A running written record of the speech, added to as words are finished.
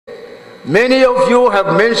Many of you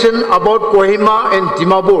have mentioned about Kohima and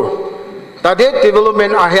Dimapur. That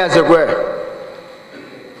development ahead as well.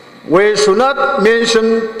 We should not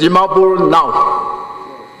mention Dimapur now.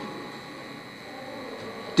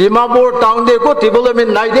 Dimapur town they go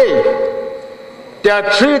development 9 days. There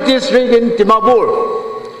are 3 districts in Dimapur.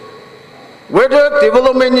 Whether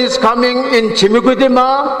development is coming in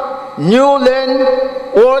Chimikutima, New Land,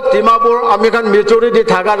 or Dimapur, American majority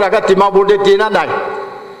Tagaraga Dimapur de Tina Nai.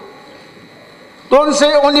 Don't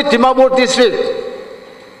say only Dimapur district.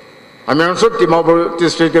 I mean, also Dimapur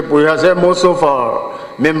district, we have most of our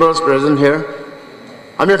members present here.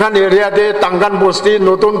 American area, de Tangan Posti,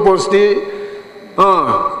 Notun Posti,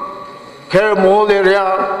 Care Mall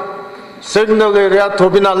area, Signal area,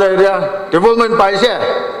 Tobinal area, development by here.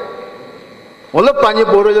 All the Pani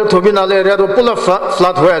Border, Tobinal area, to pull a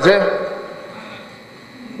flat where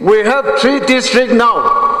we have 3 districts now.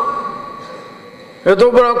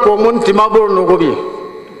 Edobra common Dimapur Nogobi.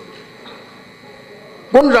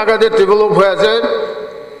 One Raga de develop where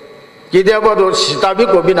Gideabado Shitabi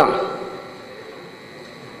Gobina.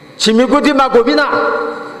 Chimikutima Gobina.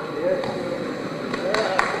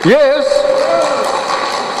 Yes.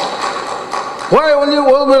 Why only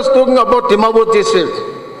always talking about Dimapur district?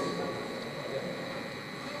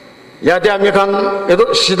 Yadi American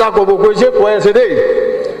Shitako Bogoje, where is it?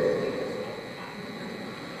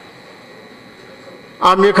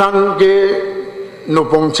 American ge no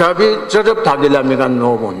pongchabi jarab thagila American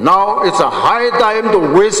no. Now it's a high time to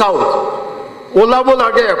waste out.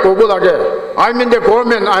 Olabulage, Kogulage. I'm in the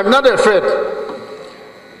government, I'm not afraid.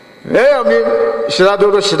 Hey, I mean,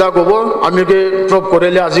 Shidado Shidagobo, Amige drop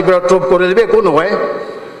Korelia, Zibra drop Korelia, Kunaway.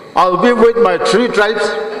 I'll be with my 3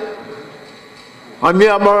 tribes.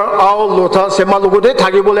 Amiamar, Ao, Lota, Semalugude,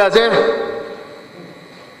 Tagibulaze.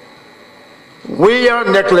 We are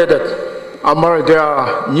neglected. Amar, they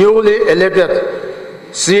are newly elected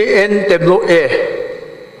CNWA,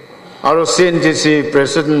 Aro Cntc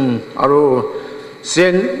President, Aro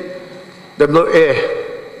CNWA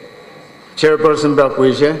Chairperson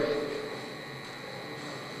Bakuisha.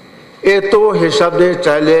 Eto Hisabde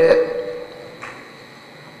Chale,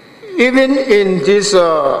 even in this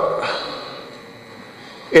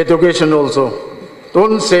education also,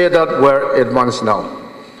 don't say that we're advanced now.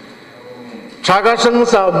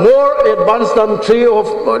 Chagasans are more advanced than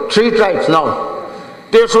 3 tribes now.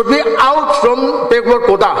 They should be out from backward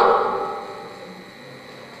quota.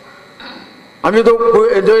 I mean, the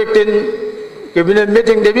cabinet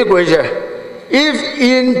meeting, if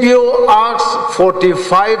ENPO asks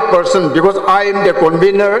 45%, because I am the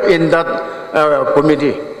convener in that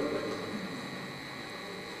committee,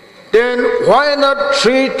 then why not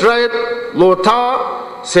 3 tribes,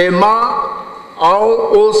 Lota, Sema,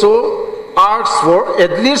 Ao also asks for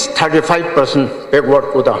at least 35% backward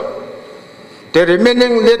quota. The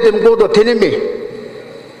remaining, let them go to Tinimi.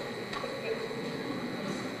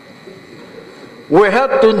 We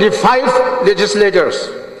have 25 legislators.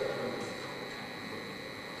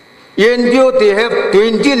 In view, they have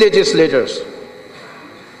 20 legislators.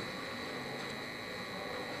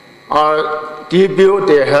 Our DBU,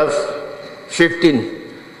 they have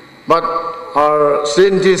 15. But our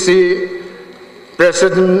Cntc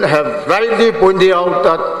President have rightly pointed out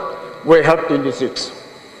that we have 26.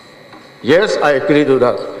 Yes, I agree to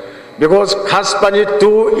that. Because Kaspani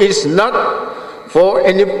 2 is not for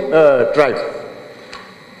any tribe.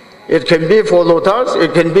 It can be for Lotas,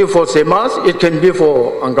 it can be for Semas, it can be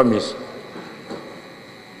for Angamis.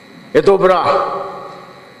 Ito bra.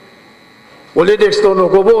 Politics to no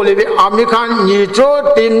gobo olivi Amikan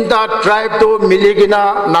nitro tinda tribe to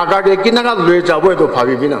miligina nagage kinaga lue jabo to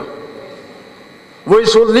pabibina. We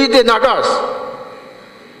should lead the Nagas.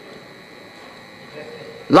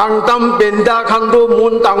 Langtam benda kando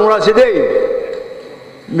mun tangura side.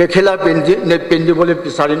 Mekela pendi bole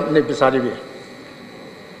pisari bi.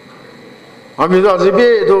 Ami to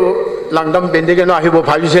azibi to langtam bendi ke na hibo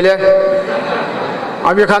bhabi chele.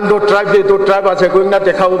 Ami kando tribe to tribe ase koi na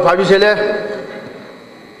dekha bo bhabi chele.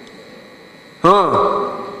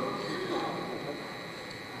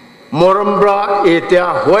 Morambra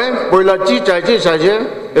etia hoy poila chi chaji saje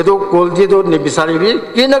edo goldi do nibisari bi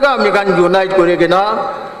kinaga American unite koregena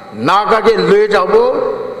naga ke lue jabo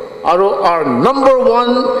aro our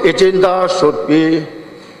 #1 agenda should be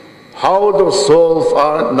how to solve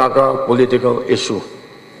our Naga political issue.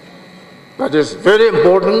 That is very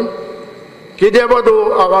important. Kideba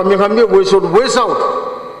do American we should waste out.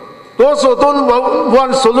 Those who don't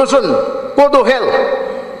want solution, go to hell.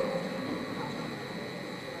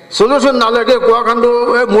 Solution nalage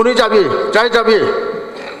kuakando muni jabi, jai jabi.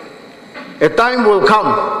 A time will come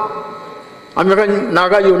American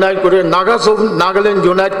Naga unite Korea, Nagas of Nagaland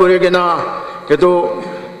unite Korea gena, keto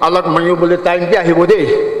alak manubule time dia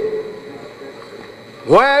hibode.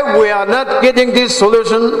 Why we are not getting this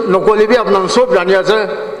solution? No kolibi apnang sob janiya se,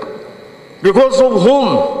 because of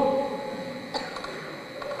whom?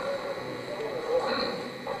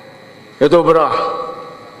 Ito bra.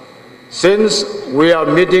 Since we are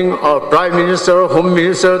meeting our Prime Minister, Home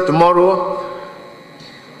Minister tomorrow,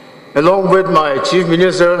 along with my Chief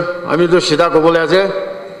Minister, Amido Shida Gobo Laze,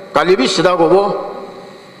 Kalibi Shida Gobo,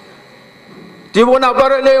 Tibona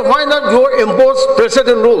Barale, why not go impose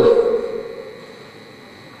precedent rule?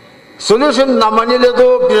 Solution Namanile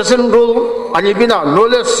do precedent rule, Anibina, no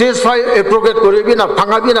less ceasefire, abrogate Koribina,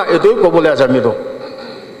 Pangabina, Edo Gobo Laze Amido.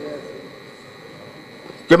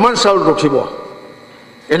 Demand shall Rokibo.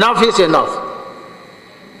 Enough is enough.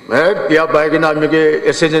 I'm ready.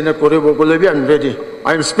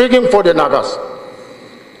 I'm speaking for the Nagas.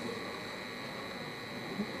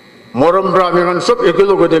 Moram Brahmin Sub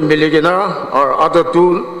Ekilogo de Miligina, our other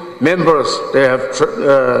two members, they have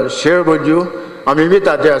shared with you.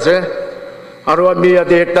 Amimita Jase, Arwamia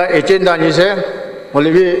Data, Echenda Nise,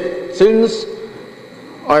 since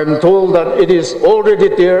I'm told that it is already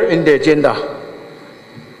there in the agenda.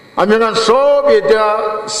 I mean, so with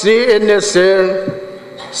the CNSA,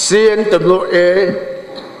 CNWA,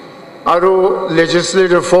 Aru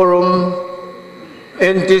Legislative Forum,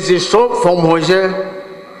 NTC shop from Hoje,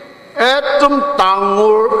 Atom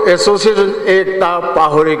Tangur Association Ekta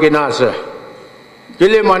Pahoriginase.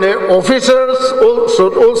 Kilimane officers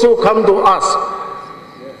should also come to us.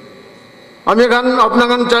 American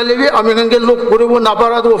Apnangan Chalivi, American look Kuribu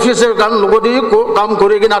Naparadu officer can Lugodi come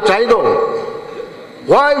Kurigina Chaido.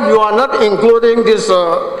 Why you are not including this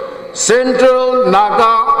Central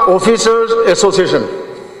Naga Officers Association?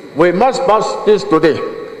 We must pass this today.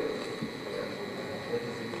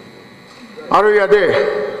 Are you there?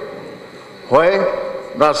 Why?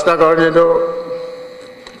 Rasta Garnido.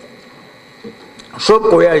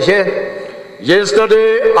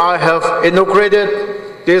 Yesterday I have inaugurated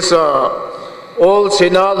this old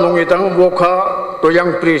Sena Lungitang WOKHA to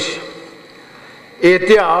young priest.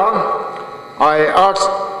 I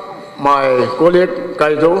asked my colleague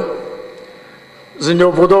Kaido,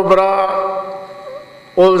 Zinyo Budobra,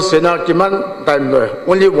 all Sena Kiman time,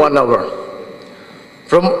 only 1 hour.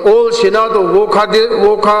 From all Sena to WOKHA,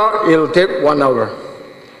 it will take 1 hour.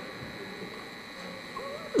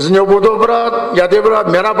 Zinyo Budobra, Yadebra,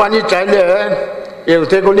 Merabani Chile, it will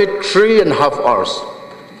take only 3.5 hours.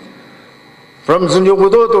 From Zinyo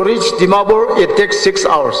Budo to reach Dimabur, it takes 6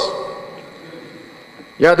 hours.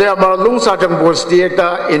 Yade amar lung sajang posti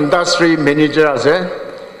ekta industry manager ase.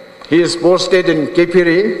 He is posted in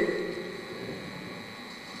Kipiri.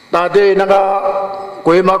 Tade naga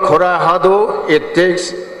koima khora hado, it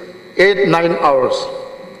takes 8-9 hours.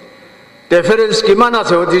 Difference kimana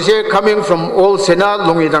se odise coming from Old Sena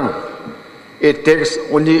Lungidang, it takes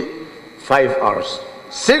only 5 hours.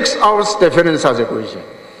 6 hours difference ase koise.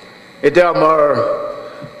 Ite amar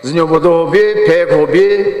zinyobodo hobi, pek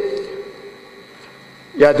hobi.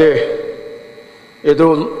 Yade,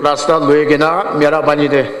 itu rasta luegena mera bani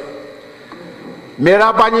de.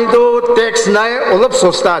 Mera bani do tax nae olap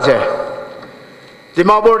sosta je.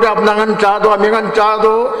 Dimapur de apnangan chado, amingan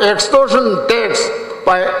chado, extortion tax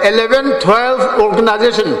by 11-12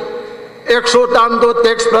 organization. Exo tando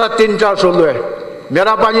tax pra 3-4 solue.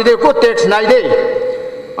 Mera bani de ko tax nae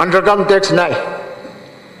de, underground tax nae.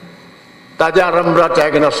 Tade arambra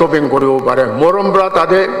chagina shopping koriu pare. Morambra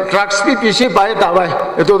tade trucks pi pisi bae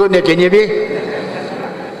tawai. Itu to nekeni bi.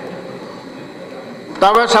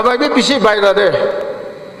 Tawai sabai bi pisi bae tade.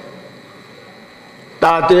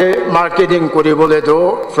 Tade marketing kori bole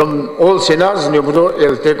to from all sinners nibudo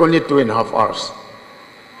it'll take only 2.5 hours.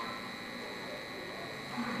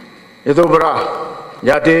 Itu bra.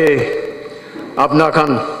 Yade apna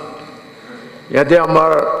kan. Yade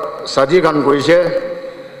amar sadi kan koise.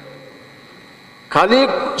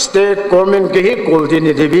 Khalik state government ke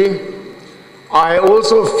Kuldini Devi, I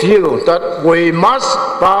also feel that we must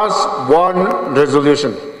pass one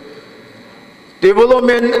resolution.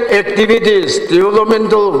 Development activities,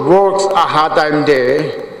 developmental works aha time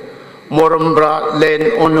de Morambra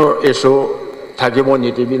land owner issue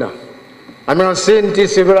Tagimoni Divina. I mean,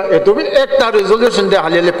 Cntc it will be ekta resolution de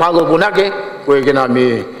halele follow bunake koigena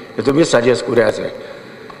mi it will be suggest kure ase.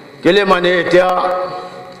 Kele mane tia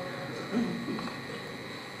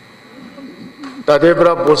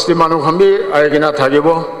Tadebra posti manu khambi aigina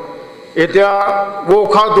thagibo. Etia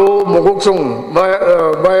WOKHA do mogokchung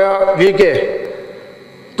baya vike.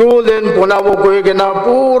 2 lane ponabo koigena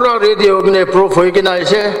pura radio gne proof hoigena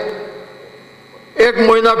ise. এক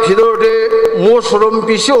মহিনা ভিতৰতে মুছৰুম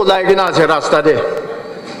পিছি ওলাই কিনা আছে ৰাস্তাতে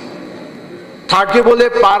থাকিবলৈ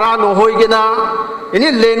পাৰা নহয় কিনা এনে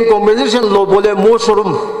লেণ্ড কম্পেনচেশ্যন ল'বলৈ মুছৰুম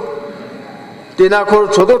তিনাখৰ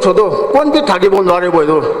ছোট ছোট কোনটো থাকিব নোৱাৰিব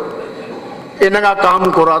এইটো এনেকুৱা কাম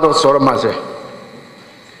কৰাটো চৰম আছে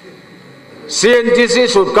CNTC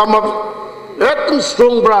should come up একদম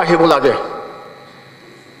ষ্ট্ৰং পৰা আহিব লাগে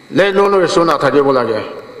লেণ্ড অনাৰ ইছ্যু নাথাকিব লাগে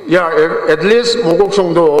at least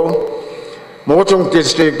Mogochong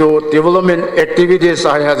district development activities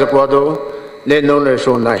I has a quado land অনাৰ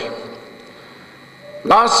ইছ্যু নাই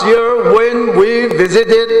Last year when we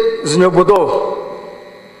visited Znyobodo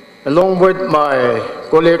along with my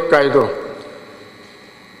colleague Kaido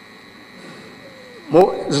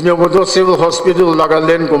Znyobodo Civil Hospital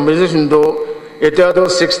Nagaland compensation do it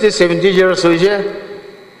 60-70 years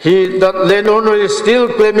that landowner is still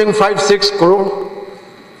claiming 5-6 crore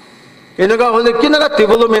Inaga hole kinaga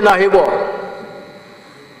development ahibo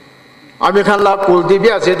Ami khan la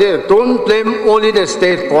kuldibia ase don't blame only the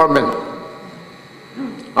state government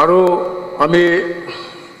Aru ami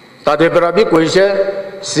tade barabi koise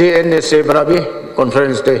CNC barabi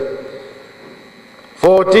conference day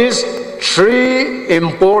for these three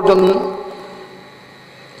important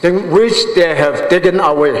things which they have taken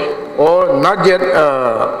away or not yet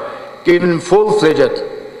given full-fledged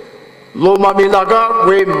Loma Milaga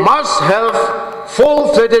we must have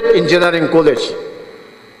full-fledged engineering college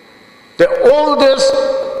the oldest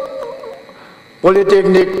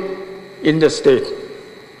polytechnic in the state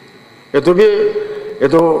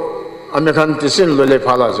Ito American decision lele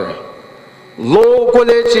phala jai. Law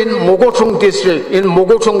college in Mogochong district in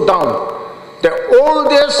Mogochong town, the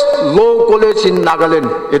oldest law college in Nagaland.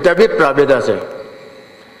 It a bit private ase.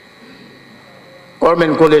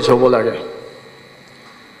 Government college hobo lage.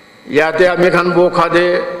 Yate American WOKHA de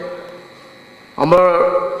amar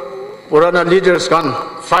purana leaders kan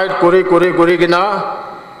fight kori gina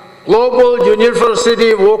global university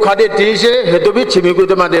WOKHA de tise hetu bi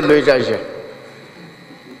chimikudama de loi jaise.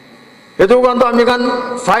 Itu kan to ami kan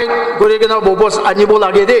fight kori kena bobos anibo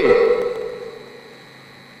lage de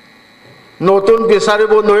notun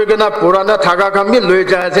bisaribo noi kena purana thaga kami loi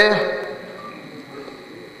jaise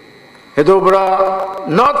itu bra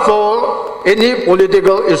not for any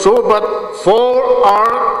political issue but for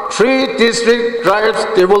our 3 district tribes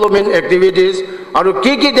development activities aru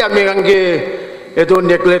kiki de ami kan ke itu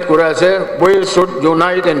neglect kora ase we should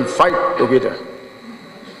unite and fight together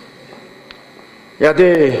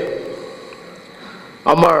yate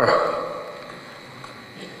Amar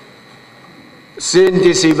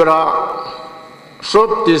Cntc bra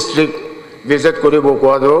sub district visit koribo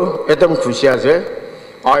kwado etam khushi ase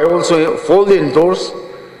I also fully endorse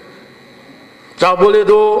Chabole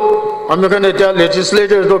do American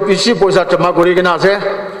legislators do pishi poisa tama kori kena ase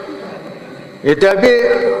eta bi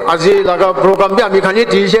aji laga program bi ami khani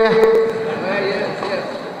tise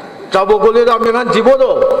Chabole do ami khan jibo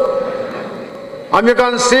do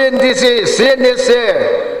American Cntc, CNC,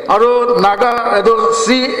 aru Naga,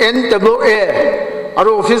 CNWA,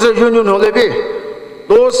 aru officer union holebi.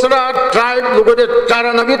 Dosra tribe logode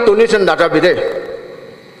charanabi donation data bide.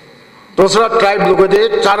 Dosra tribe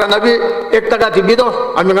logode charanabi ek taka dibi do.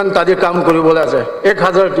 American tadi kam kori bola ase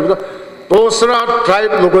 1000 dibi do. Dosra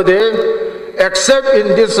tribe logode except in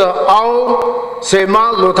this Ao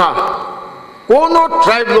Sema Lotha. Kono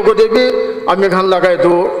tribe logode bi American laga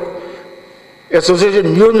itu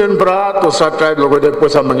Association Union bra to sa tribe logo de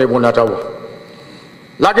posa mangi bona tawo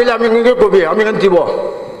lagi la mingi ko bi ami kan tibo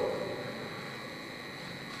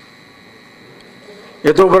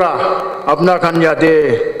eto bra apna khan ya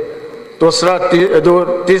de dosra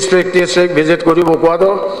district visit koribo kwa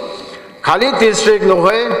do khali district no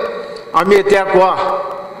hoy ami etia kwa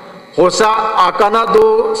hosa akana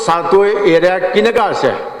do satoi area kinaga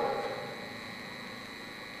ase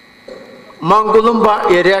Mangulumba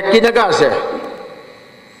area kinaga ase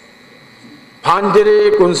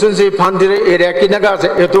Pandire constituency Pandire area kinaga ase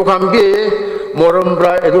eto kambi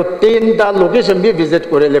Morumbra eto 3 location bi visit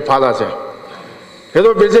kore le phala ase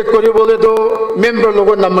eto visit kori bole to member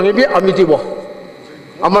logo namangi bi ami dibo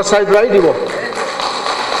amar side rai dibo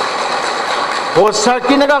hosa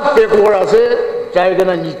kinaga pe kora ase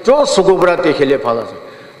chaigana ni to sugobra te khele phala ase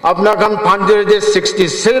Apna kan Pandire de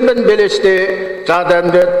 67 village de chadam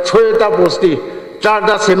de choeta posti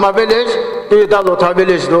charda sema village tuita lotha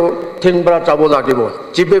village do thingbra chabo lagibo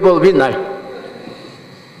chibable bi nai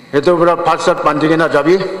eto bra phasat pandigena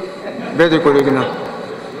jabi bedi korigina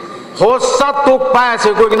hosa to paise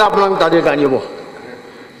korigina apnang tade janibo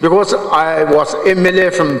because I was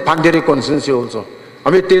MLA from Pandire constituency also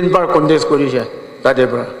ami 3 bar contest korise tade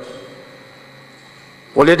bra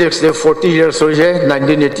Politics de 40 years hoy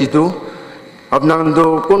 1982 apnang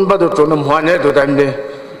do kun ba do tonam hwane do time de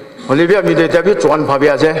Olivia mi de tabi chuan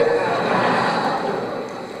phabia je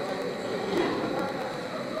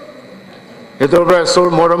edobra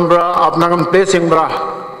sol morambra apnangam placing bra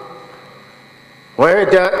hoy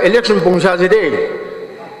the election pungsha je de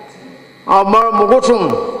amar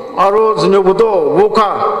mugochum aro jnobudo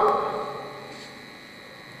WOKHA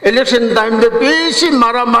election time de beshi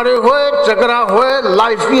mara mare hoy chakra hoy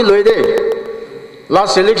life bi loi de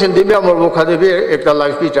last election de amar WOKHA de be ekta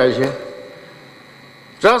life bi chai che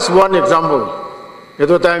just one example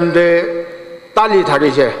eto time de tali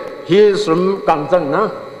thari che he is from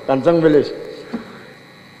Kanchang village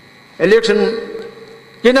election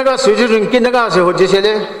kinaga situation kinaga se ho je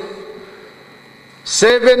le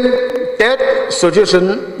 7 death situation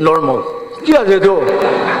normal kya je do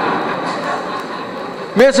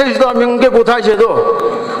message do aming ke botha je do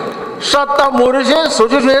satta mori se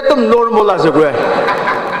situation ekdam normal ase ko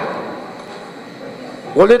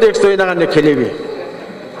politics to ina ne khelebi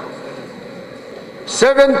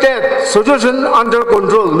 7 death situation under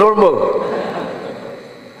control normal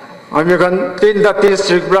American tin da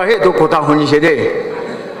district bra he do kota honi se de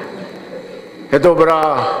hedo bra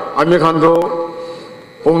American do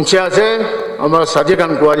pongcha se amar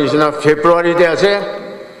sajikan kuari sina February de ase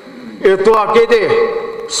eto akede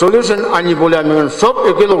solution ani bole American sob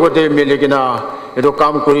ekelo gote milegina eto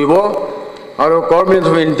kam koribo aro government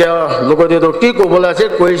of India logote do ki ko bola se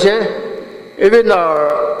koise even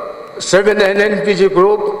 7 NLTV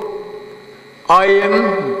group IM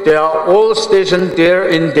they are all stationed there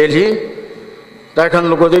in Delhi daikhan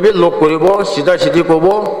logote bi log koribo sida sidi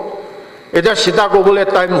kobo eta sida ko bole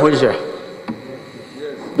time hoise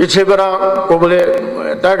bichebara ko bole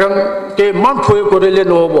daikhan ke man phoi korele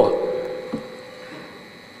no hobo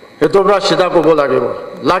etobra sida ko bola gebo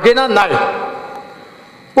lage na nai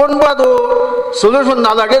konba do solution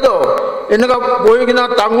na lage do enaga boigina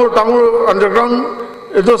tangur underground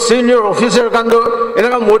eto senior officer kando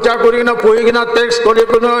enaga mocha korigina boigina tax kore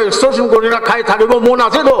kono extortion korigina khai tharibo mon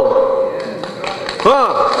ase do ha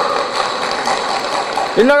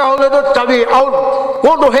enaga hole do tabi out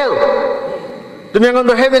go to hell tumi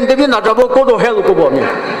ngando heaven debi na jabo go to hell ko bo mi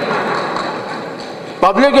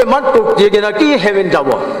public e mat to jegena ki heaven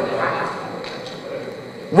jabo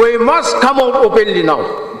we must come out openly now.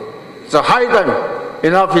 It's a high time.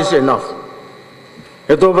 Enough is enough.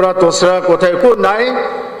 Eto bra tosra kothai ko nai.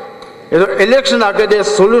 Eto election agade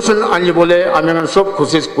solution ani bole American sob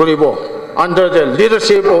khusis koribo under the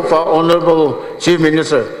leadership of our honorable Chief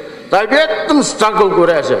Minister. Taibet tum struggle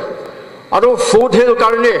kore ase. Aro food hill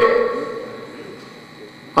karne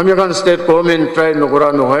American state government try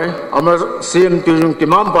nogora no hai. Amar CM tujung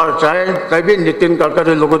kimam par chai. Taibet Nitin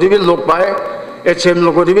Gadkari logodibi log pai. HM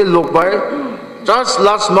logodibi log pai. Just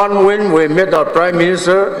last month when we met our Prime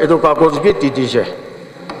Minister, eto kakos bi titi che.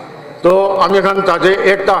 To American taje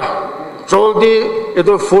ekta joldi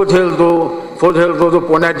eto food hill do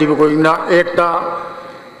ponai dibi ko ina ekta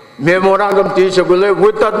memorandum teacher gule.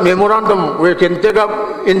 With that memorandum we can take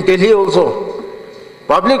up in Delhi also.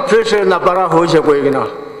 Public pressure na para hoise ko ina.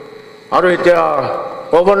 Aro ita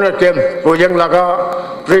governor came project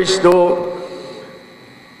laga preach do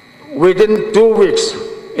within 2 weeks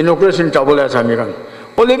inauguration trouble as American.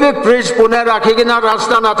 Only be preach pune rakhigina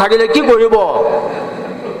rasta na thakile ki koribo.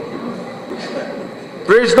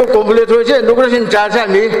 Preach to complete hoise inauguration chacha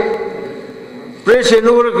mi. Preach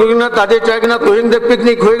inauguration na tade chagina doing the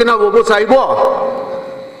picnic hoigina bobo saibo.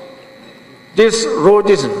 This road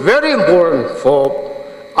is very important for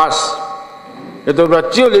us. Eto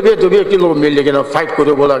bachio lebe to be kilo miligina fight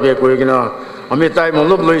koribo lage koigina. Ami time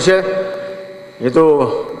monob loise.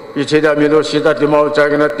 Eto पिछेदा मिलो सीधा दिमाग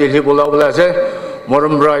चागना दिल्ली बोला बोला से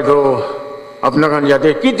मोरम ब्राइ दो अपना खान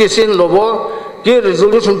यादे की डिसीजन लोबो की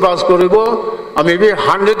रेजोल्यूशन पास करिबो आमी भी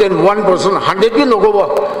 101% 100 की लोगोबो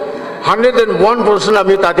 101%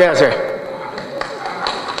 आमी ताते आसे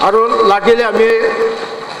आरो लागिले आमी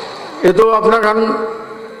एतो अपना खान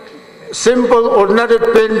सिंपल ऑर्डिनरी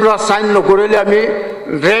पेन ब्रा साइन न करिले आमी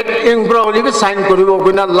रेड इंक ब्रा ओली भी साइन करिबो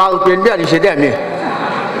बिना लाल पेन भी आनी छेदे आमी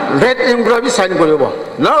red ink bra bi sign koribo.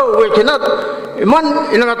 No, we cannot. Iman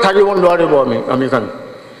inaga thagi won doare bo ami kan.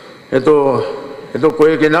 Eto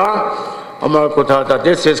koi kina amar kotha ta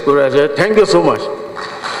this says kore ase. Thank you so much.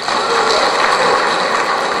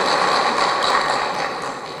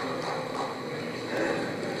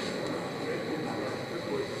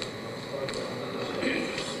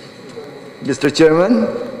 Mr. Chairman,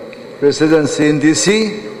 President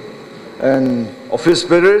Cntc, and office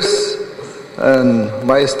bearers, and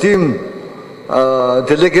my esteemed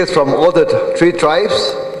delegates from all the 3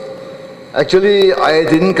 tribes, Actually, I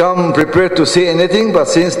didn't come prepared to say anything, but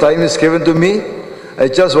since time is given to me, I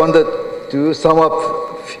just wanted to sum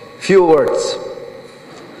up few words.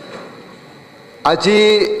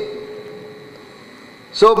 Aji,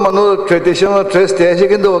 so manu traditional dress te aise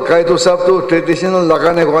kintu kai to sab to traditional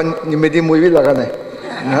lagane kon nimedi movie lagane.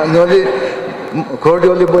 Noli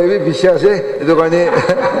cordially boy bi bisya ase edu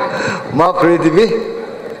kani ma kori dibi.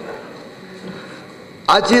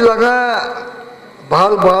 Aji laga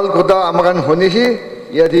bahal koda amakan honi hi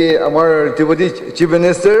yadi amar deputy chief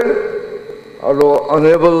minister aro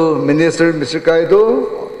honorable minister Mr.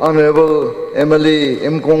 Kaido, honorable MLA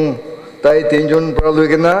Mkong tai tenjon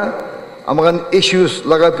paralugena amakan issues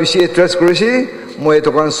laga pisi address korisi moi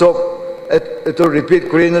tokan sob eto repeat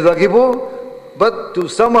kori na lagibo, but to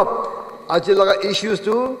sum up aji laga issues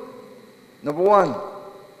to number 1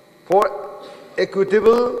 for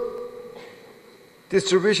equitable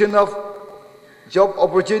distribution of job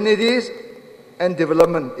opportunities and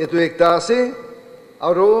development. Ito ekta ase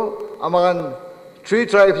aro amakan 3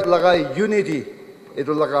 tribes laga unity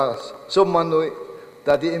ito laga sob manu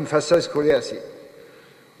that emphasize Korea.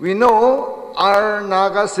 We know our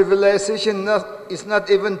Naga civilization is not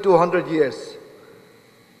even 200 years.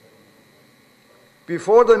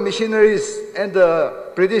 Before the missionaries and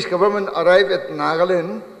the British government arrived at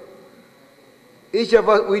Nagaland, each of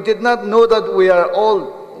us, we did not know that we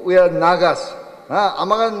are Nagas.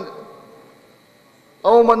 Amagan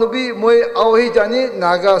au manubi moi au hi jani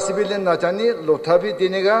Naga civilian na jani lothabi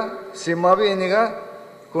dinega simabi inega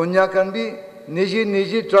konya kan bi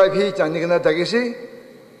niji tribe hi jani kana dagisi.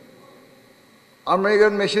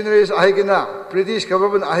 American missionaries ahigina, British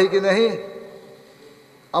government ahigina hi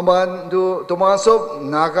aman do tomaso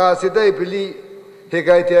Naga sidai bili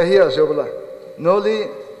hegai tia hi asobla. Noli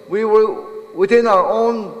we were within our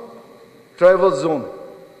own tribal zone.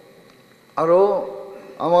 Aro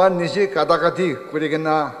aman niji katakati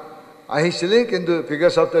kurigena ahisili kintu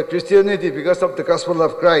because of the Christianity, because of the gospel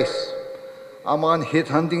of Christ. Aman hit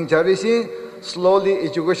hunting charisi, slowly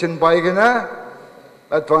education paigena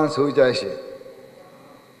advance hui jaisi.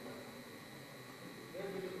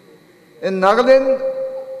 In Nagaland,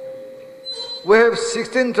 we have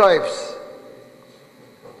 16 tribes.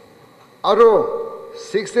 Aro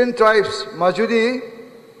 16 tribes majuri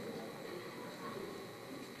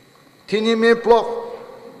Tinime block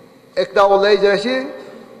ekta olay jaisi,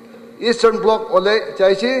 eastern block olay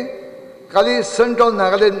jaisi, kali central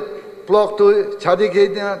Nagaland block to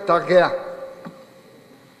chadike takya.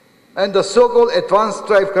 And the so-called advanced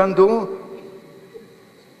tribe can do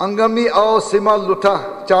Angami ao Sima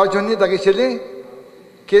Luta Charjoni Dagisili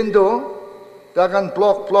Kendo Dagan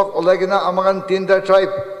block Olegina Amagan Tinda tribe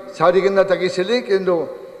Sadigana Dagisili Kendo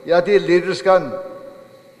Yati leaders kan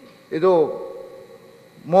Ido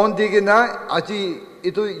Mondigina Aji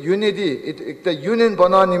itu unity ekta union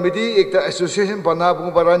bananimidi ekta association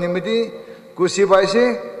banabu baranimidi kusi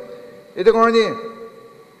baise itu korni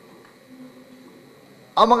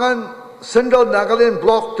Amagan Central Nagaland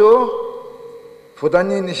block to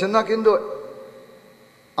Fudani Nishana Kendo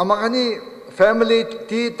Amagani family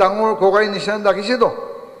T Tangor Kogai Nishan Dakishido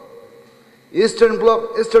Eastern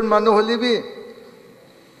Block, Eastern Manu Holibi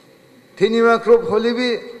Tinima Group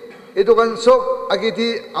Holibi Itokan Sok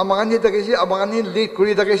Agiti Amagani Takishi, Amagani Lead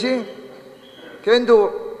Kuri Takishi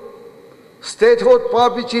Kendo Statehood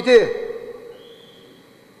Papi Chite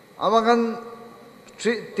Amagan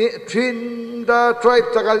Trinda Tribe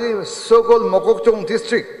Takali, so called Mokokchong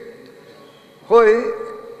District. Hoi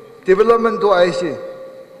development to Aishi.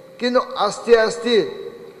 Kino asti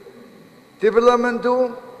development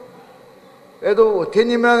to Edo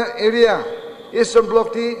Tinima area, Eastern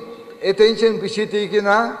Block T, attention Bishiti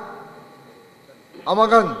Kina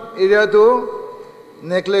Amagan area to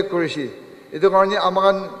Nekle Kurishi. Ito Karni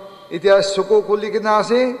Amagan Itia Suko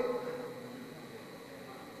Kulikinasi.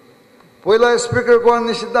 Poila speaker Kwan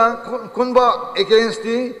Nishita Kunba against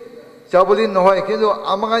the Chabulin Nohoi Kendo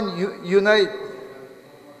Amagan unite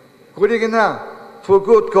Kurigina for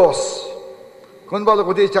good cause. Kunbala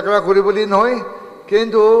Kuti Chakra Kuribulin Hoi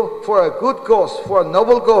Kendo for a good cause, for a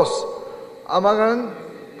noble cause. Amagan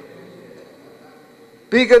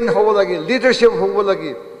Pigan Hovolagi, leadership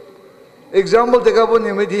Hovolagi. Example Tegabo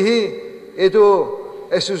Nimidihi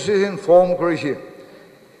Eto association form Kurishi.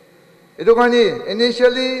 Eto Kani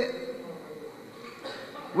initially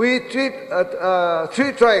we treat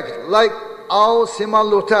 3 tribes like Ao Sima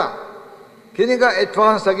Luta. Kiniga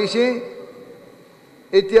advance Tagishi,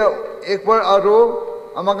 Etia Ekbar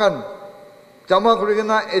Aro Amagan, Jama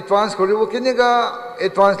Kurigana advance Kuribu Kiniga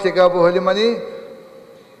advance Tegabu Holimani,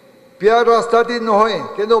 Piara study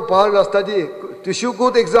Nohoi, Kendo Pahara study, to show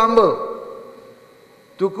good example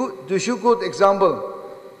to show good example.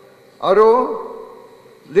 Aro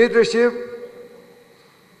leadership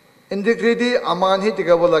integrity amangan hi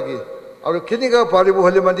tigabo lagi. Aro kinika paribu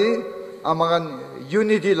halimadi amangan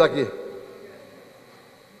unity lagi.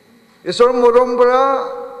 Isor morombra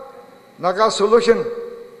naga solution.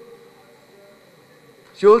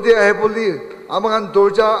 Shulti ahepuli amangan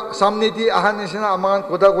dorja samniti ahan nisina amangan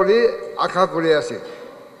koda kori akha kori ase.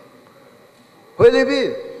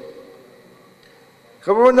 Hoilibi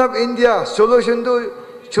Government of India solution to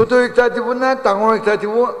choto ekta tibu na tango ekta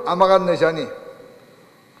tibu amangan nisani.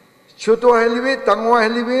 Choto helibi tango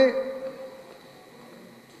helibi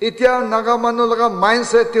itia naga manu laga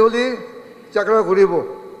mindset tiuli chakra kuribo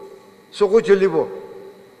soko chulibo.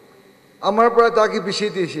 Amar pra taki bishi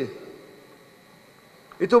tishi.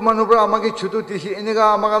 Itu manu pra amagi choto tishi.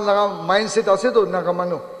 Iniga amagan laga mindset ase to naga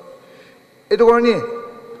manu. Itu korni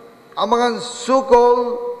amagan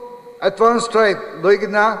so-called advanced tribe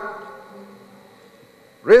loigina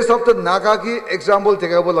rest of the Naga ki example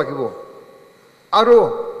tegabo lagibo.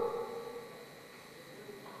 Aro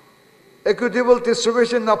equitable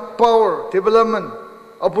distribution of power, development,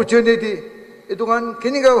 opportunity. Itu kan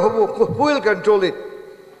kini ka hobo. Who will control it?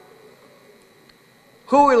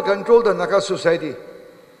 Who will control the Naga society?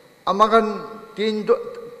 Amagan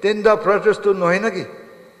tinda protest to nohinagi.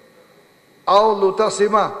 Aw luta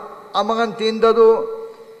sima. Amagan tinda do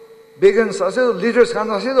begins asedo leaders kan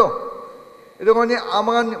asedo. Itu kan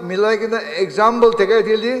amagan milai kita example tegai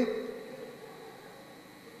dili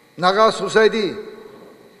Naga society.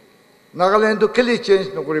 Nagaland to kill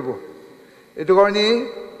change no koribo. Itu kan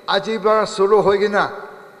ajibar solo hoigina.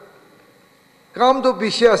 Kam to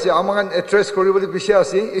bishasi amagan address koribo di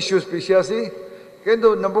bishasi issues bishasi.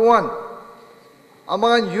 Kendo number 1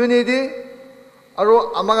 amagan unity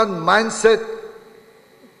aro amagan mindset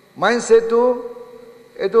to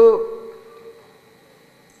itu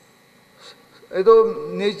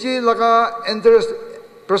niji laga interest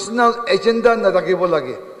personal agenda na takibo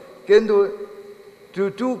lagi. Kendo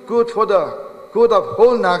to do good for the good of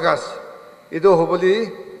whole Nagas. Itu hopefully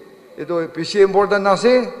itu bishi important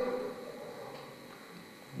nasi.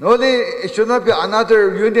 No, it should not be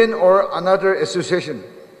another union or another association.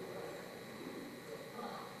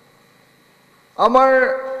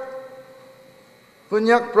 Amar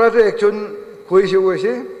punyak project chun kuisi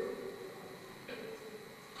kuisi.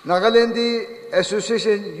 Nagaland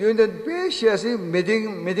association union beshi asi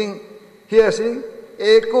meeting here asi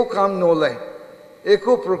eko kam no lai,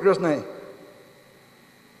 eko progress nahi.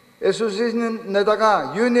 Association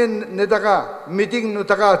netaka union netaka meeting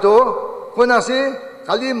nutaka to kunasi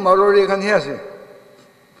kali marori kan here asi.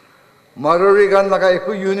 Marori kan laga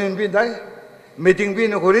eko union bi dai, meeting bi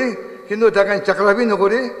nukuri, kintu takan chakra bi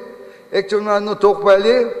nukuri. Actually no talk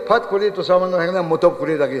pali phat kuri to samano hengna motop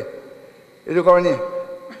kuri dagi. Itu karni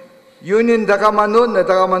union daga mano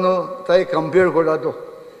netaka mano tai compare kora to.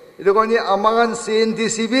 Itu karni amagan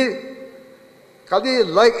Cntc bi kali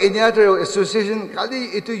like any other association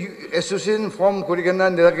kali itu association form kuri kena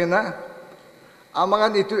nilakena.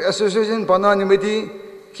 Amagan itu association pana nimiti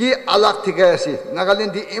ki alak tiga asi.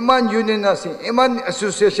 Nagaland di iman union asi, iman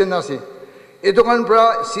association asi. Itu kan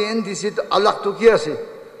pra Cntc itu alak tu ki asi.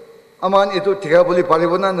 Aman itu tiga boleh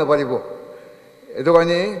paribo na paribo. Itu kan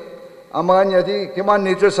ni aman jadi keman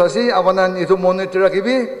nature sasi amanan itu monitor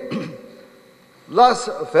kibi. Last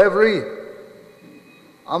February,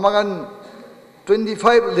 amagan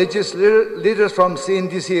 25 legislators from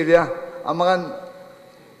Cntc area amagan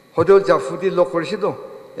hotel jafuti lok korisi to.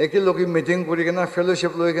 Eki loki meeting kuri kena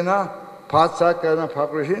fellowship loi kena phat sa kena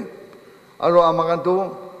phakrisi. Aro amagan tu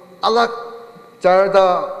alak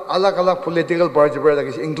charda alak political party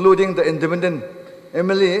lagi, including the independent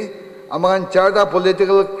MLA. Amagan charda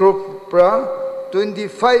political group pra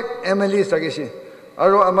 25 MLAs lagi si.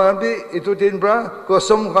 Aro amagan bi itu tin pra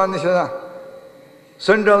kosum kan nisana.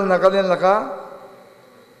 Central Nagaland laka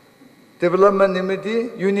development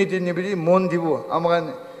nimiti unity nimiti mon dibu.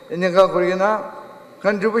 Amagan inika kurigena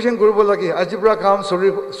contribution kuribo lagi. Ajibra kam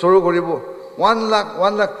soro kuribo. 1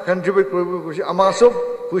 lakh contribute kuribo kusi. Amagan sob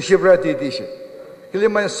kushibra titi. Kili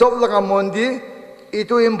man sob laka mondi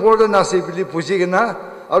itu important nasi bili puji kena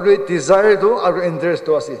aru desire to aru interest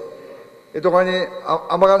to asi. Itu kani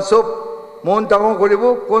amagan sob mon tango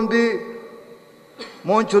koribu kondi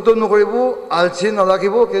mon chuto no koribu alchin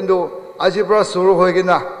alakibu kendo ajibra suru hoy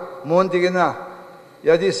kena mon tikena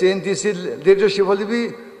yadi Cntc leadership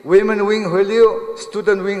holibi women wing holiu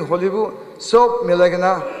student wing holibu sob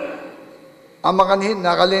milagena amagan hi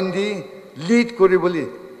Nagalandi lead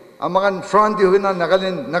koribuli. Amagan front di huna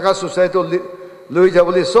Nagaland Naga society loi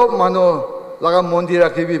jabuli sob mano laga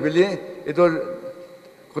mondira kibi bili itu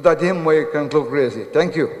Kutatim mo conclude crazy.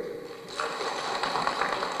 Thank you.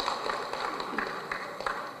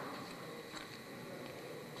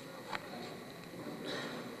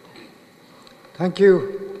 Thank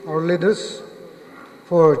you, our leaders,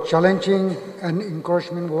 for challenging and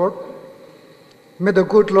encouragement word. May the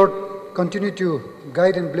good Lord continue to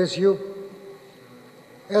guide and bless you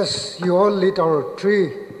as you all lead our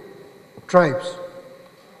 3 tribes.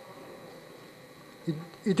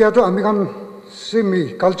 Itiato amikam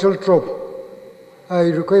Simi cultural troupe. I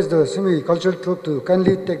request the Simi cultural troupe to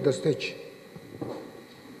kindly take the stage.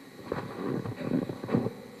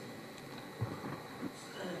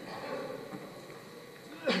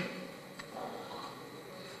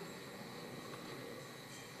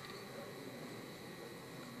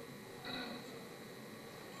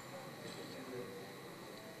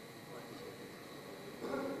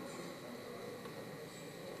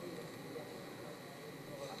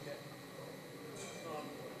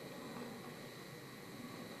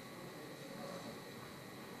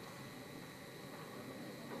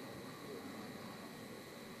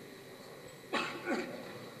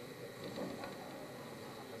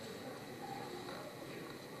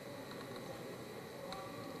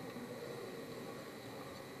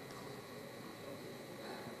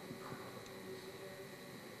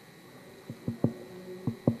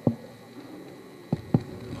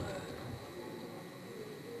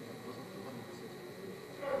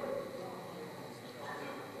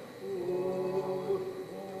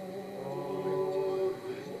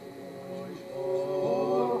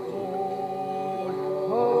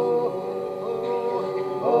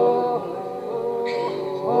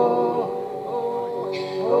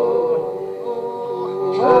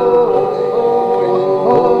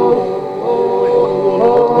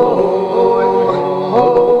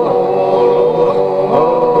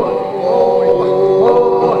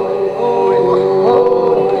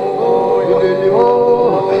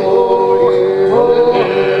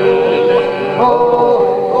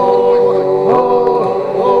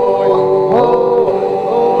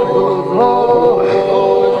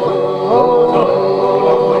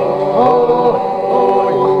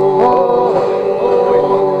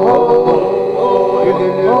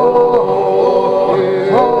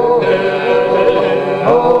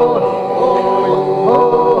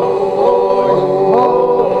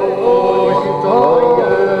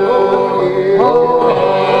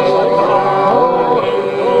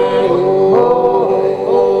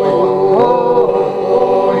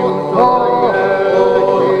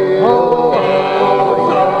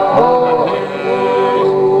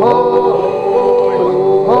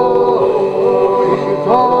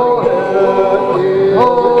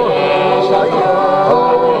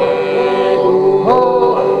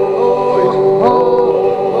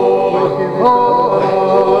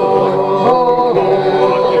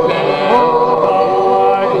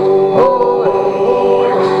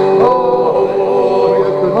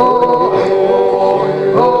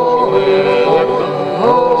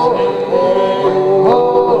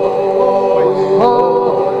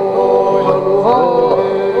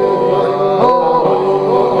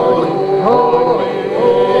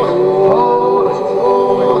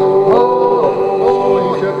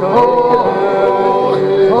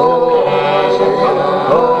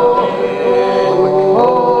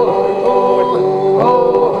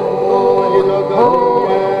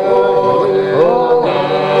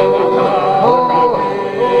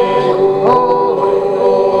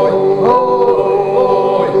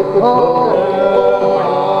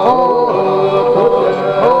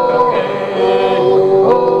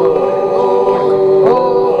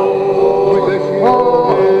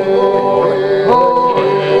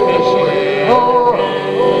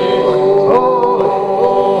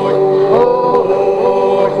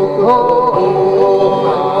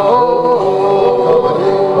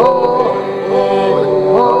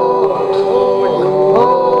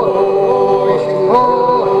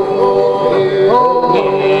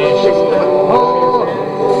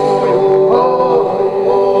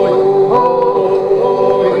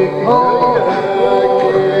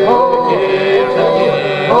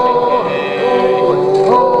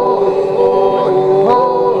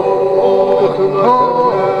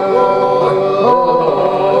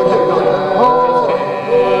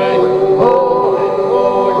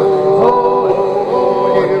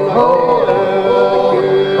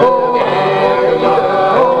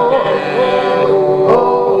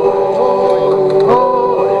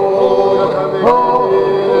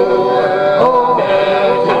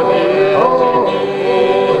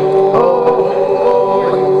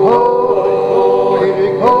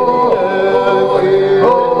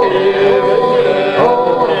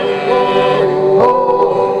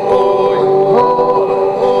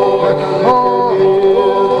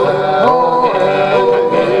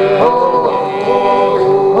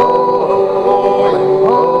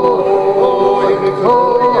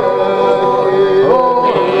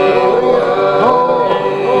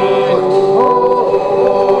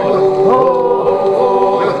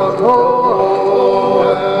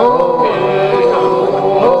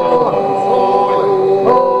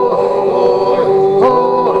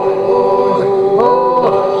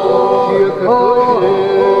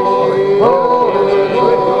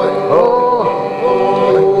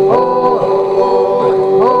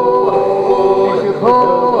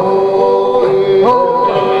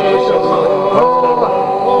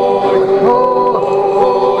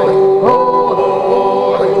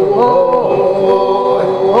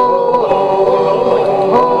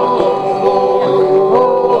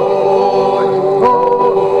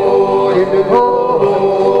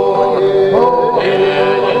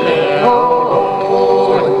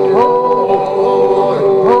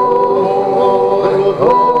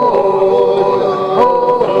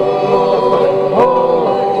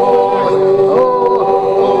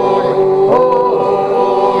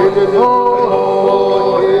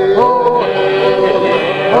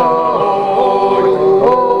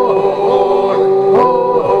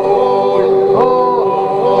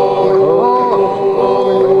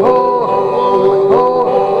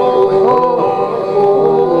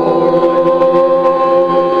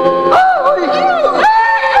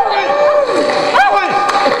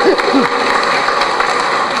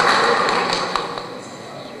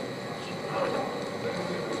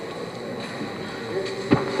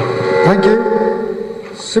 thank you.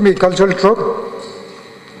 Semi cultural troupe.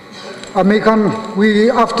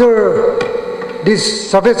 After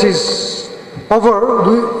this service is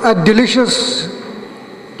over, a delicious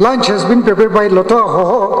lunch has been prepared by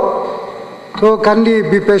WOKHA. So kindly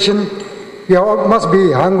be patient. We all must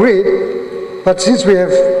be hungry, but since we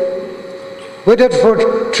have waited for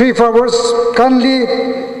 3 hours, kindly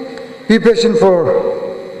be patient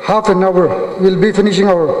for half an hour. We'll be finishing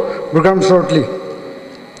our program shortly.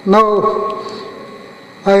 Now,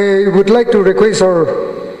 I would like to request our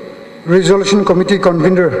Resolution Committee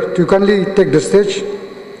convener to kindly take the stage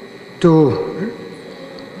to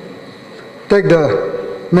take the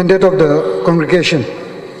mandate of the congregation.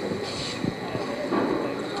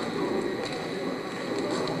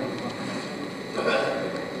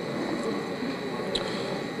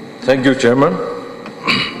 Thank you, Chairman.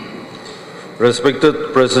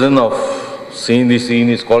 Respected President of Cntc and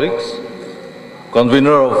his colleagues,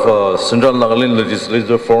 Convener of Central Nagaland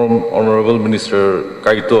Legislature Forum, Honorable Minister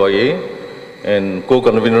Kaito Aye, and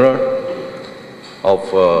Co-Convener of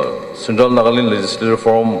Central Nagaland Legislature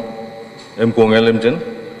Forum, M. Kung Limjen,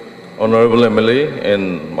 Honorable MLA,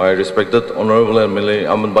 and my respected Honorable MLA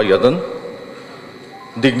Aman Bayadan,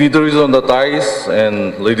 dignitaries on the dais,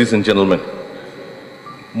 and ladies and gentlemen.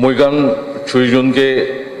 Moigan Chuijun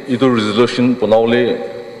ke itu resolution punaule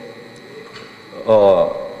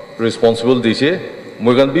responsible dice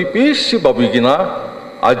moigan bi pishi babigina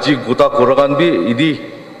aji guta koragan bi idi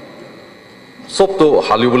sob to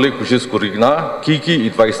halibole kushes kurigina ki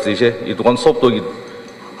advice dice itu kan sob to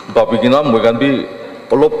babigina moigan bi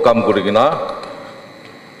olop kam kurigina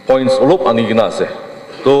points olop anigina ase.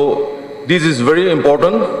 So this is very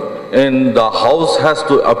important, and the House has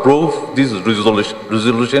to approve this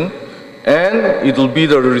resolution, and it will be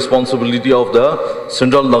the responsibility of the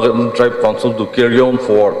Central Nagaland Tribe Council to carry on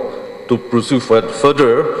to pursue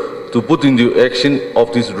further to put into action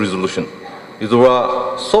of this resolution.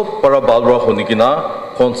 Idura sob para balra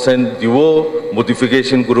honikina consent diwo,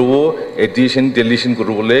 modification kuruwo, addition, deletion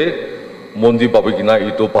kuruvole mondi babigina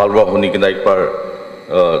ito balra honikina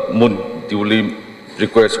ikpar mon diwli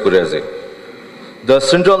request kureze. The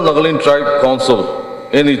Central Nagaland Tribe Council,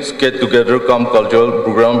 in its Get Together Come Cultural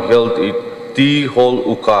program held at T Hall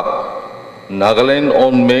WOKHA, Nagaland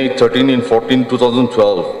on May 13 and 14,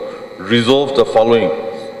 2012, resolved the following.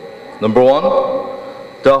 Number 1,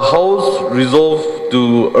 the House resolved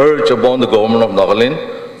to urge upon the government of Nagaland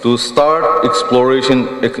to start exploration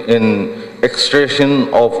and extraction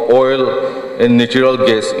of oil and natural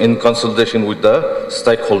gas in consultation with the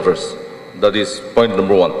stakeholders. That is point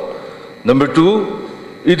number 1. Number 2,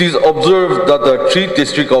 it is observed that the 3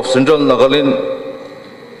 district of Central Nagaland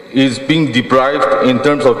is being deprived in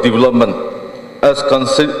terms of development as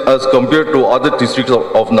compared to other districts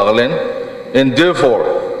of Nagaland, and therefore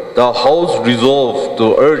the House resolved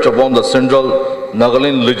to urge upon the Central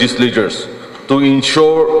Nagaland legislatures to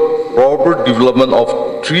ensure proper development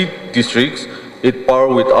of 3 districts at par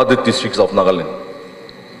with other districts of Nagaland.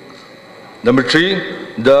 Number 3,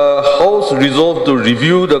 the House resolved to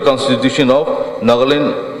review the constitution of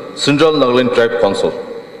Central Nagaland Tribe Council.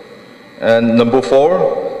 And number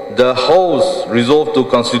 4, the House resolved to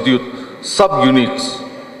constitute sub-units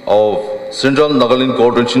of Central Nagaland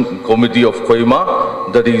Coordination Committee of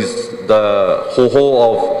Kohima, that is the Hoho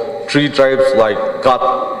of 3 tribes like Kat,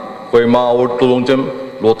 Kohima or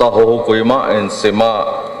Tulongchem, Lota Hoho Kohima, and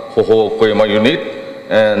Sema Hoho Kohima unit,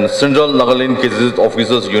 and Central Nagaland Gazetted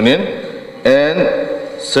Officers Union, and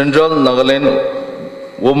Central Nagaland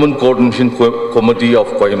Women Coordination Committee of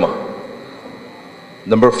Kohima.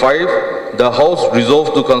 Number 5, the House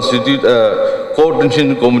resolved to constitute a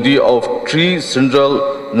coordination committee of 3 Central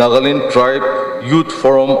Nagaland Tribe Youth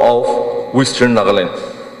Forum of Western Nagaland,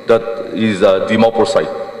 that is Dimapur side.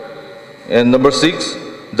 And number 6,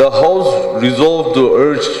 the House resolved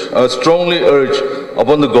to strongly urge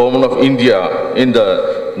upon the government of India in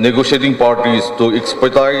the negotiating parties to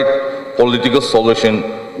expedite political solution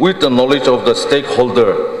with the knowledge of the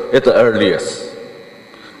stakeholder at the earliest.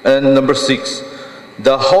 And number 6,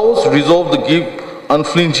 the House resolved to give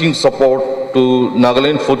unflinching support to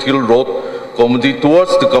Nagaland Foothill Road Committee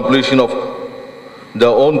towards the completion of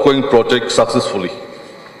the ongoing project successfully.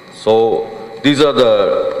 So these are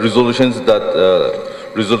the resolutions that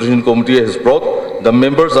Resolution Committee has brought. The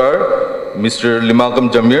members are Mr.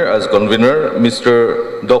 Limagam Jamir as convener,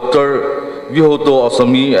 Mr. Dr. Vihoto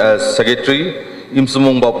Asami as secretary,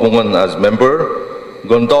 Imsumong Bapungan as member,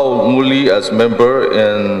 Gondao Muli as member,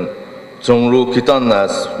 and Chongru Kitan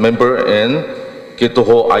as member, and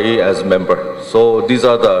Ketoho Aye as member. So these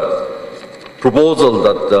are the proposals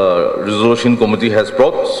that the Resolution Committee has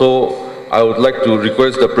brought. So I would like to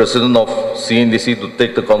request the President of CNDC to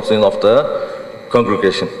take the consent of the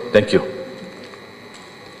congregation. Thank you.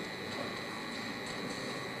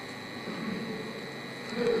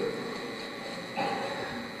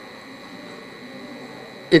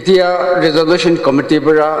 Itia resolution committee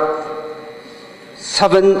bara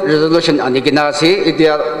 7 resolution anigina si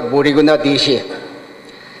itia buriguna dishi.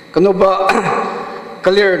 Kano ba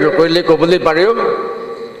clear koile ko boli pariyo?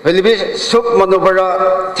 Helibi suk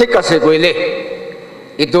manubara thik ase koile.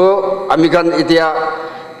 Ito amigan itia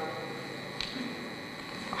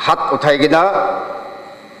hat uthai gina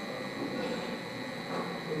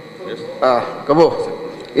kabo.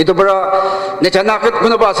 Ito bara nechanakit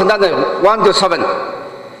kuno ba sandane 1 to 7.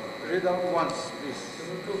 Read out once, please.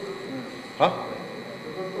 Huh?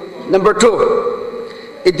 Number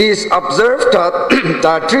 2, it is observed that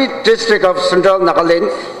the 3 district of Central Nagaland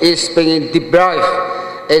is being deprived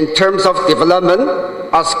in terms of development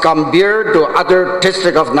as compared to other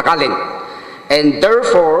district of Nagaland, and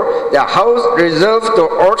therefore the House resolved to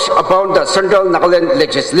urge upon the Central Nagaland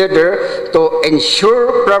legislature to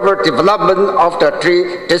ensure proper development of the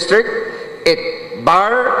 3 district at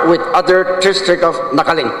bar with other district of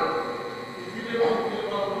Nagaland.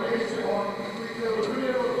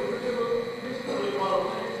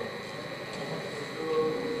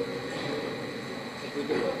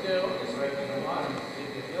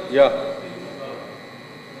 Yeah.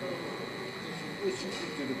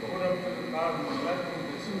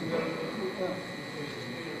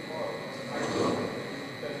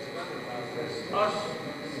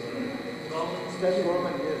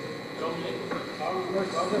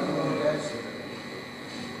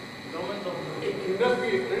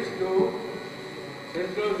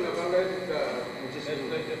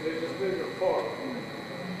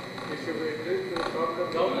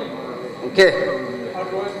 Okay.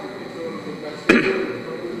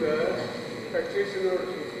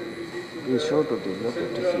 Ensure to develop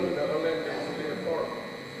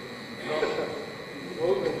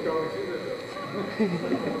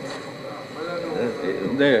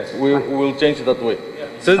We will change that way.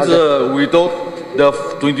 Since we thought the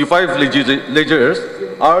 25 legislators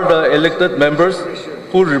are the elected members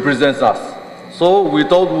who represents us, so we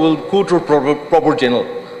thought we'll go through proper channel.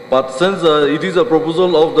 But since it is a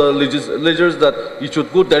proposal of the legislators that it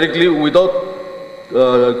should go directly without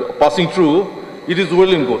passing through, it is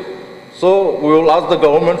well and good. So we will ask the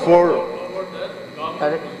government for.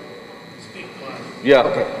 Yeah.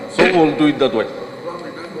 Okay. So we'll do it that way.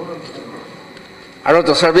 I wrote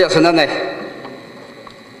to Serbia Sanane.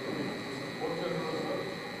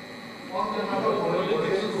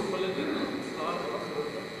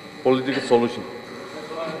 Political solution.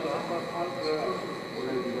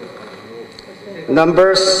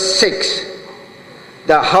 Number 6.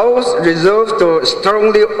 The House resolved to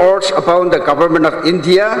strongly urge upon the government of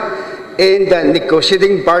India and the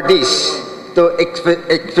negotiating parties to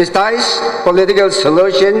expedite political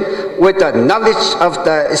solution with the knowledge of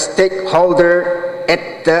the stakeholder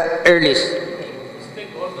at the earliest.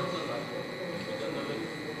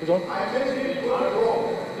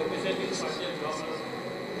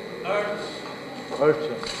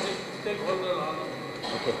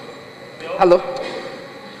 Hello.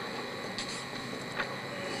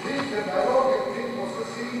 The dialogue has been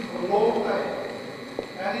processing for a long time,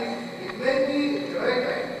 and it may be the right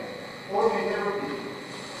time or may never be.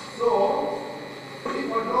 So, if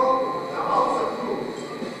at all the House approves,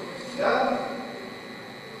 then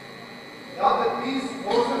the peace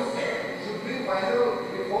process should be final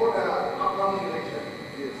before the upcoming election.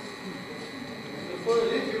 Yes. So,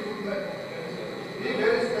 if you could be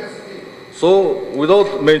very specific. So,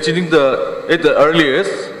 without mentioning at the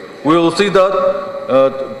earliest, we will see that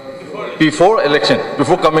before election,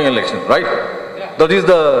 before coming election, right? Yeah. That is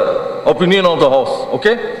the opinion of the House,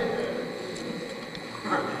 okay?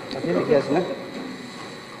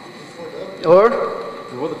 Or?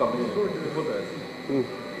 Before the coming election. Before the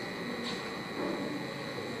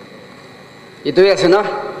Itu ya sana?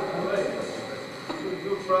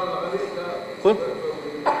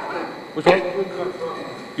 Which one?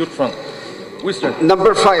 Youth Front. Which one?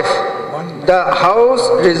 Number 5. The House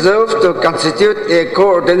resolved to constitute a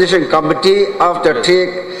coordination committee of the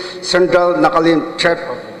Central Nagaland Tribe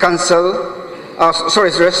Council,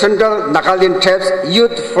 Central Nagaland Tribes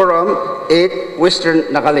Youth Forum at Western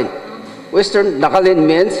Nagaland. Western Nagaland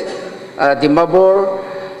means Dimabur,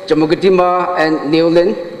 Jamugitima, and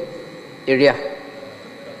Newland area.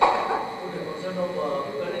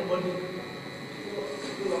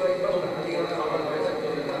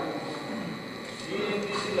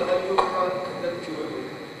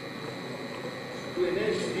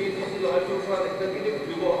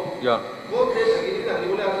 Yeah.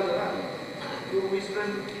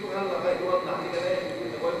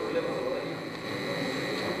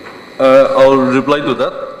 I'll reply to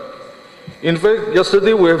that. In fact,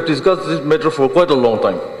 yesterday we have discussed this matter for quite a long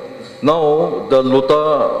time. Now, the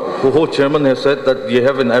WOKHA chairman has said that they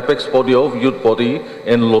have an apex body of youth body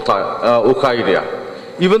in WOKHA area.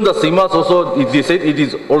 Even the SEMAs also, they said it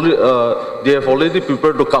is already, they have already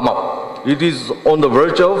prepared to come up. It is on the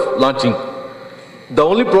verge of launching. The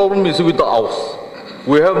only problem is with the house.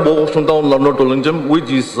 We have Mogokshung Town, London Tolingjam, which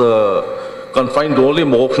is confined to only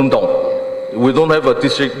Mogokshung Town. We don't have a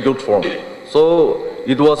district youth forum. So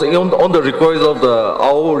it was on the request of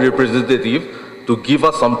our representative to give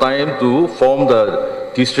us some time to form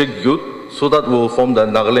the district youth so that we will form the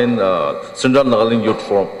Nagaland, Central Nagaland Youth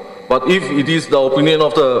Forum. But if it is the opinion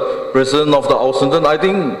of the president of the House Center, I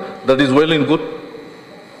think that is well and good.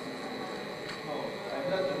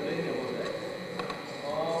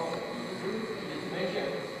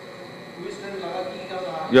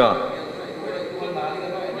 Yeah.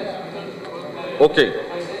 Okay.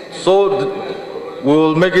 So we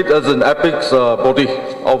will make it as an apex body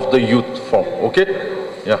of the youth forum. Okay?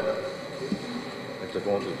 Yeah.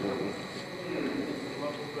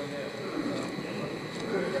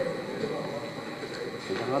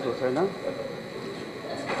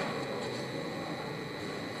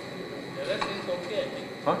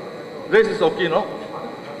 Huh? Race is okay, no?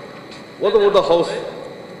 What about the house?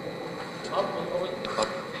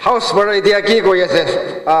 House variety aquí ko yes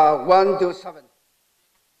 1 to 7.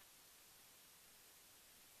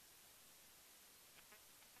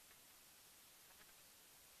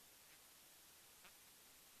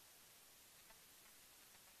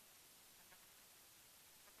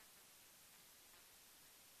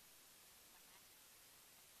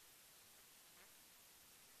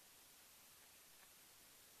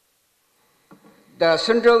 The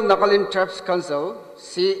Central Nagaland Tribes Council,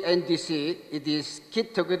 CNTC, it is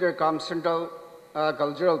Kid Together Come Central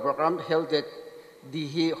Cultural Program held at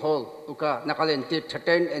Dihi Hall, WOKHA, Nagaland, date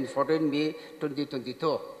 13 and 14 May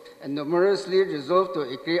 2022, and numerously resolved to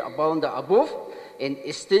agree upon the above and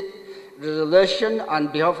state resolution on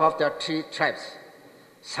behalf of the three tribes.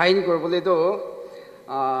 Sign Gorboledo,